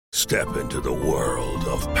Step into the world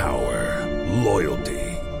of power, loyalty,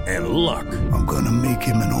 and luck. I'm gonna make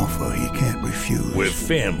him an offer he can't refuse. With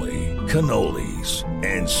family, cannolis,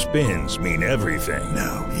 and spins mean everything.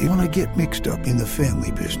 Now, you wanna get mixed up in the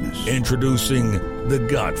family business. Introducing The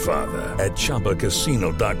Godfather at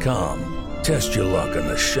ChumbaCasino.com. Test your luck in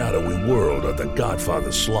the shadowy world of The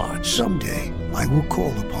Godfather slot. Someday, I will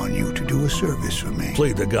call upon you to do a service for me.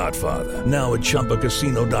 Play The Godfather now at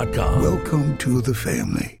ChumbaCasino.com. Welcome to the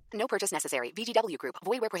family. No purchase necessary. VGW Group.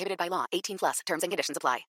 Void where prohibited by law. 18 plus. Terms and conditions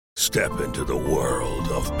apply. Step into the world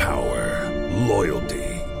of power, loyalty,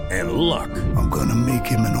 and luck. I'm gonna make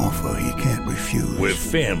him an offer he can't refuse. With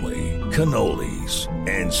family, cannolis,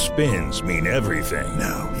 and spins mean everything.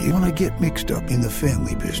 Now, you wanna get mixed up in the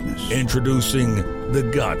family business. Introducing The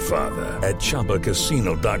Godfather at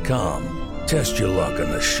ChumbaCasino.com. Test your luck in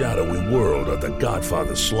the shadowy world of The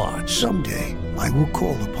Godfather slot. Someday, I will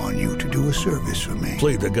call upon you to do a service for me.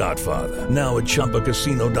 Play The Godfather now at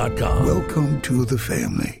ChumbaCasino.com. Welcome to the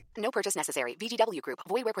family. No purchase necessary. VGW Group.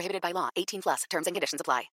 Void where prohibited by law. 18 plus. Terms and conditions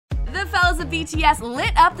apply. The fellas of BTS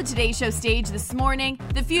lit up the Today Show stage this morning.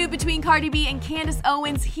 The feud between Cardi B and Candace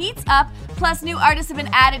Owens heats up, plus new artists have been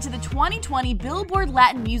added to the 2020 Billboard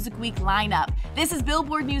Latin Music Week lineup. This is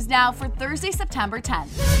Billboard News Now for Thursday, September 10th.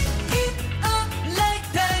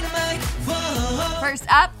 First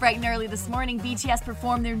up, bright and early this morning, BTS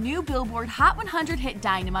performed their new Billboard Hot 100 hit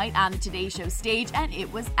Dynamite on the Today Show stage, and it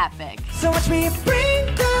was epic. So watch me bring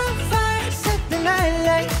the fire, set the night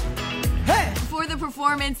light. Hey! For the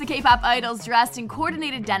performance, the K-pop idols dressed in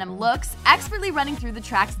coordinated denim looks, expertly running through the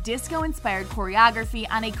track's disco-inspired choreography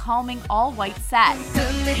on a calming all-white set.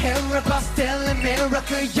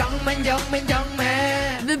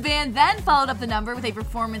 The band then followed up the number with a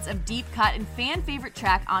performance of deep cut and fan-favorite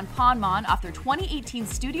track on Ponmon off their 2018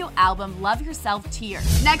 studio album Love Yourself Tear.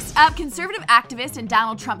 Next up, conservative activist and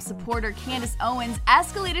Donald Trump supporter Candace Owens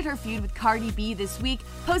escalated her feud with Cardi B this week,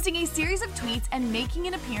 posting a series of tweets and making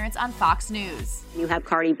an appearance on Fox News. You have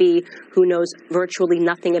Cardi B, who knows virtually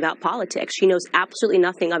nothing about politics. She knows absolutely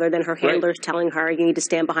nothing other than her handlers telling her you need to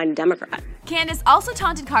stand behind a Democrat. Candace also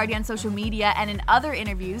taunted Cardi on social media and in other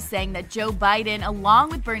interviews, saying that Joe Biden,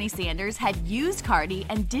 along with Bernie Sanders, had used Cardi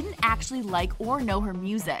and didn't actually like or know her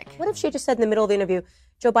music. What if she just said in the middle of the interview,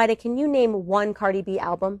 Joe Biden, can you name one Cardi B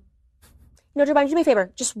album? No, Joe Biden, do me a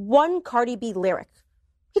favor, just one Cardi B lyric.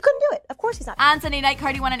 He couldn't do it. Of course he's not. On Sunday night,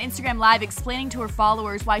 Cardi went on Instagram Live explaining to her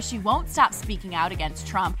followers why she won't stop speaking out against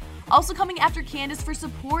Trump, also coming after Candace for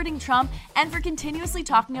supporting Trump and for continuously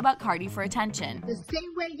talking about Cardi for attention. The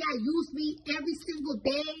same way y'all use me every single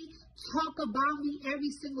day, talk about me every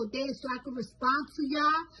single day so I can respond to y'all,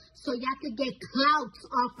 so y'all can get clout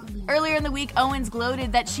off of me. Earlier in the week, Owens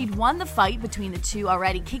gloated that she'd won the fight between the two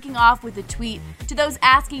already, kicking off with a tweet to those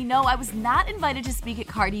asking, "No, I was not invited to speak at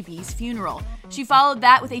Cardi B's funeral." She followed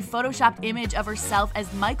that with a photoshopped image of herself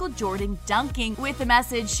as Michael Jordan dunking with the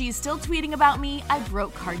message, "She is still tweeting about me. I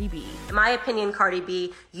broke Cardi B." In my opinion, Cardi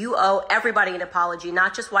B, you owe everybody an apology,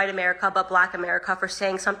 not just white America, but black America, for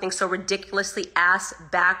saying something so ridiculously ass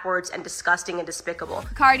backwards and disgusting and despicable.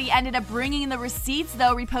 Cardi ended up bringing in the receipts,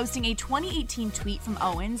 though, reposting a 2018 tweet from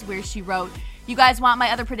Owens where she wrote, "You guys want my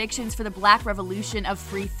other predictions for the Black Revolution of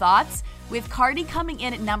free thoughts?" With Cardi coming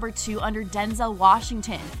in at number 2 under Denzel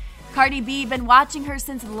Washington. Cardi B, been watching her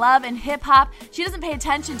since Love and Hip Hop. She doesn't pay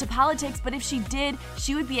attention to politics, but if she did,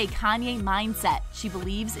 she would be a Kanye mindset. She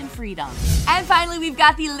believes in freedom. And finally, we've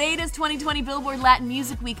got the latest 2020 Billboard Latin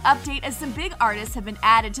Music Week update as some big artists have been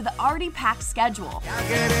added to the already packed schedule.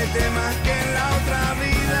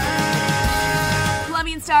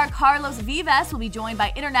 Colombian star Carlos Vives will be joined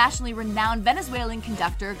by internationally renowned Venezuelan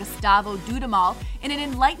conductor Gustavo Dudamel in an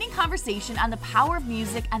enlightening conversation on the power of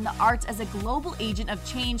music and the arts as a global agent of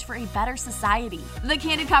change for a better society. The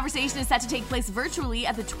candid conversation is set to take place virtually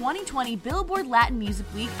at the 2020 Billboard Latin Music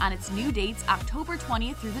Week on its new dates, October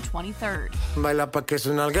 20th through the 23rd.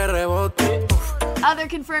 Other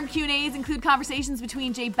confirmed Q&As include conversations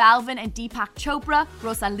between J Balvin and Deepak Chopra,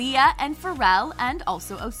 Rosalia, and Pharrell, and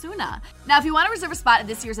also Ozuna. Now, if you want to reserve a spot at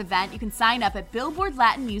this year's event, you can sign up at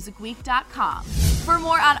BillboardLatinMusicWeek.com. For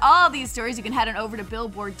more on all of these stories, you can head on over to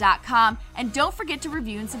Billboard.com, and don't forget to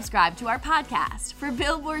review and subscribe to our podcast. For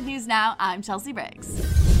Billboard News Now, I'm Chelsea Briggs.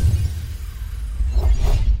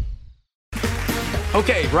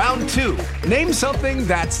 Okay, round 2. Name something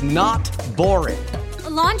that's not boring. A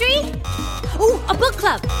laundry? Ooh, a book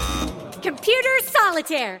club. Computer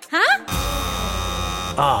solitaire, huh?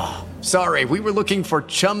 Ah, sorry, we were looking for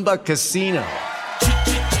Chumba Casino.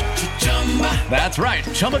 That's right,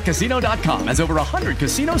 ChumbaCasino.com has over 100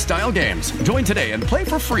 casino-style games. Join today and play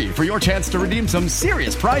for free for your chance to redeem some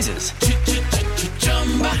serious prizes.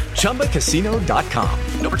 ChumbaCasino.com.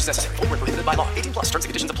 No purchase necessary. Void where prohibited by law. 18 plus terms and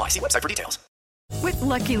conditions apply. See website for details. With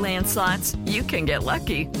Lucky Land Slots, you can get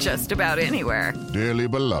lucky just about anywhere. Dearly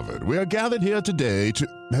beloved, we are gathered here today to...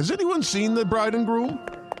 Has anyone seen the bride and groom?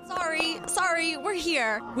 Sorry, we're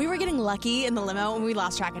here. We were getting lucky in the limo and we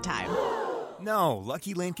lost track of time. No,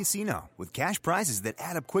 Lucky Land Casino, with cash prizes that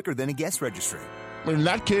add up quicker than a guest registry. In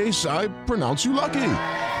that case, I pronounce you lucky.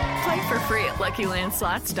 Play for free at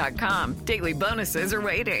LuckyLandSlots.com. Daily bonuses are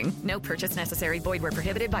waiting. No purchase necessary. Void where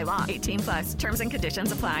prohibited by law. 18 plus. Terms and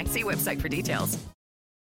conditions apply. See website for details.